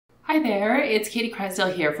there, it's Katie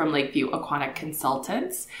Crysdale here from Lakeview Aquatic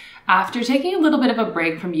Consultants. After taking a little bit of a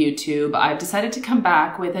break from YouTube, I've decided to come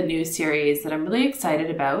back with a new series that I'm really excited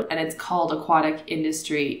about, and it's called Aquatic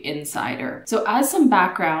Industry Insider. So as some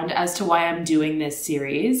background as to why I'm doing this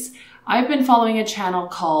series, I've been following a channel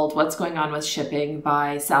called What's Going On with Shipping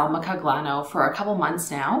by Mercogliano for a couple months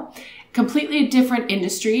now. Completely different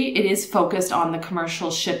industry. It is focused on the commercial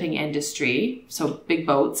shipping industry, so big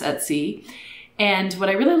boats at sea. And what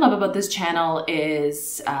I really love about this channel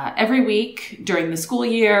is every week during the school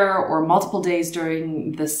year or multiple days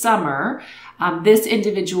during the summer, this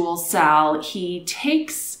individual, Sal, he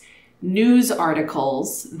takes news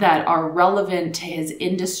articles that are relevant to his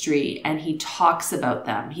industry and he talks about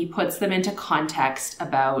them. He puts them into context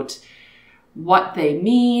about what they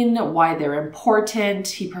mean, why they're important.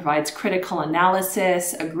 He provides critical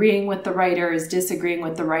analysis, agreeing with the writers, disagreeing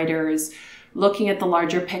with the writers, looking at the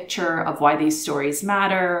larger picture of why these stories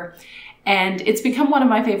matter. And it's become one of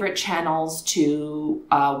my favorite channels to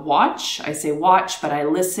watch. I say watch, but I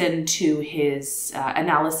listen to his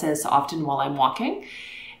analysis often while I'm walking.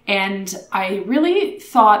 And I really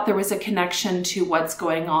thought there was a connection to what's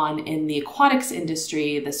going on in the aquatics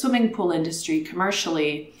industry, the swimming pool industry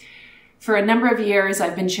commercially. For a number of years,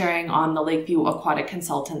 I've been sharing on the Lakeview Aquatic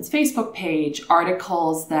Consultants Facebook page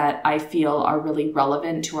articles that I feel are really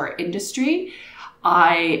relevant to our industry.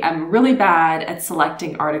 I am really bad at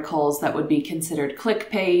selecting articles that would be considered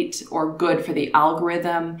clickbait or good for the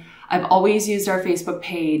algorithm. I've always used our Facebook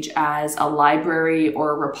page as a library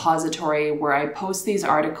or a repository where I post these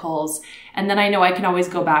articles, and then I know I can always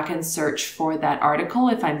go back and search for that article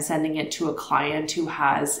if I'm sending it to a client who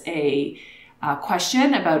has a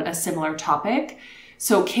question about a similar topic.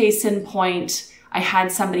 So case in point, I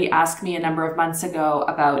had somebody ask me a number of months ago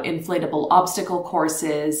about inflatable obstacle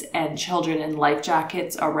courses and children in life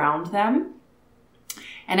jackets around them.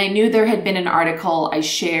 And I knew there had been an article I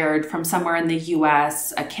shared from somewhere in the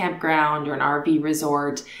US, a campground or an RV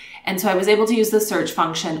resort. And so I was able to use the search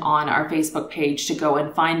function on our Facebook page to go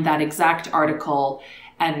and find that exact article.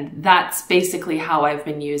 And that's basically how I've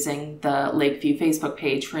been using the Lakeview Facebook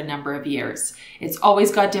page for a number of years. It's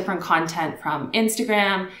always got different content from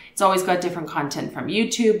Instagram. It's always got different content from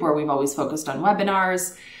YouTube, where we've always focused on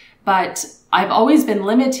webinars. But I've always been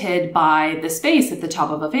limited by the space at the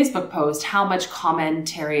top of a Facebook post, how much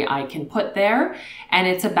commentary I can put there. And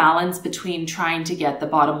it's a balance between trying to get the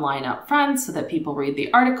bottom line up front so that people read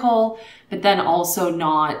the article, but then also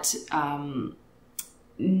not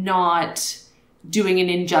doing an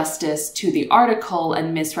injustice to the article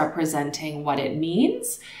and misrepresenting what it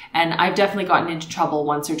means. And I've definitely gotten into trouble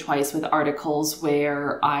once or twice with articles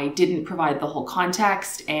where I didn't provide the whole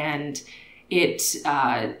context, and it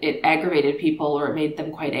aggravated people, or it made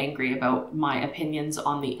them quite angry about my opinions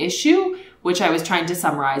on the issue, which I was trying to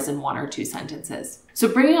summarize in 1 or 2 sentences. So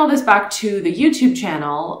bringing all this back to the YouTube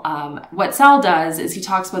channel, what Sal does is he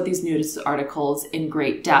talks about these news articles in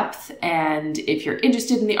great depth. And if you're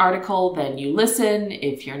interested in the article, then you listen.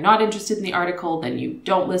 If you're not interested in the article, then you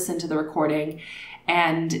don't listen to the recording.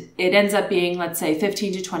 And it ends up being, let's say,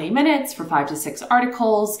 15 to 20 minutes for 5 to 6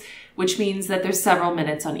 articles, which means that there's several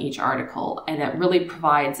minutes on each article. And it really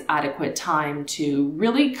provides adequate time to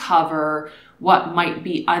really cover what might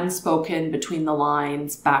be unspoken between the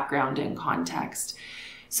lines, background, and context.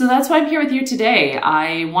 So that's why I'm here with you today.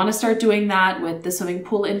 I want to start doing that with the swimming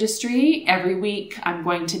pool industry. Every week, I'm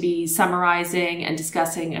going to be summarizing and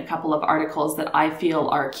discussing a couple of articles that I feel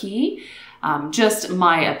are key. Just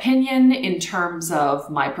my opinion in terms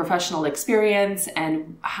of my professional experience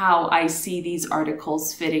and how I see these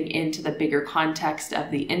articles fitting into the bigger context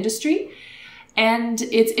of the industry. And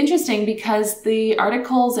it's interesting because the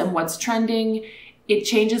articles and what's trending, it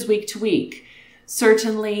changes week to week.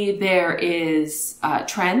 Certainly there is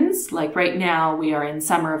trends, like right now we are in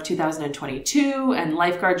summer of 2022 and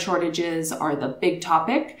lifeguard shortages are the big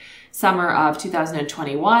topic. Summer of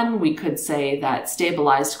 2021, we could say that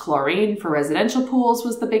stabilized chlorine for residential pools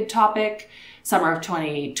was the big topic. Summer of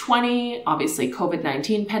 2020, obviously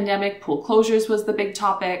COVID-19 pandemic, pool closures was the big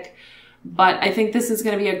topic. But I think this is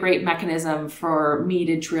going to be a great mechanism for me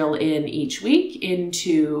to drill in each week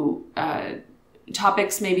into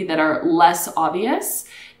topics maybe that are less obvious,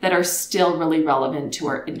 that are still really relevant to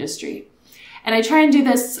our industry. And I try and do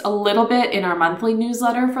this a little bit in our monthly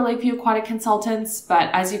newsletter for Lakeview Aquatic Consultants,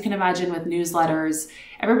 but as you can imagine with newsletters,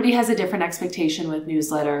 everybody has a different expectation with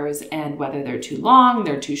newsletters and whether they're too long,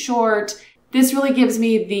 they're too short. This really gives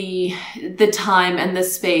me the time and the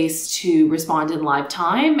space to respond in live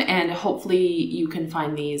time, and hopefully you can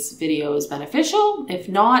find these videos beneficial. If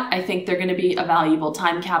not, I think they're going to be a valuable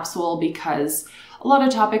time capsule because a lot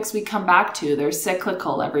of topics we come back to. They're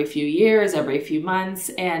cyclical every few years, every few months.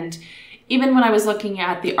 And even when I was looking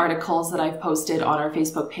at the articles that I've posted on our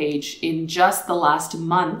Facebook page in just the last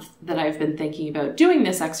month that I've been thinking about doing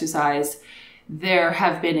this exercise, there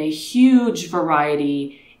have been a huge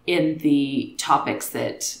variety in the topics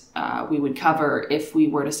that we would cover if we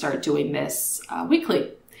were to start doing this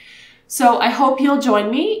weekly. So I hope you'll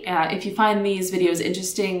join me. If you find these videos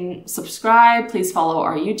interesting, subscribe. Please follow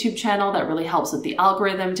our YouTube channel. That really helps with the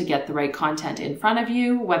algorithm to get the right content in front of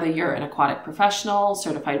you, whether you're an aquatic professional,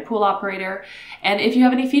 certified pool operator. And if you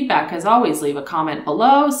have any feedback, as always, leave a comment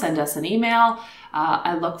below, send us an email.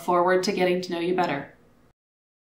 I look forward to getting to know you better.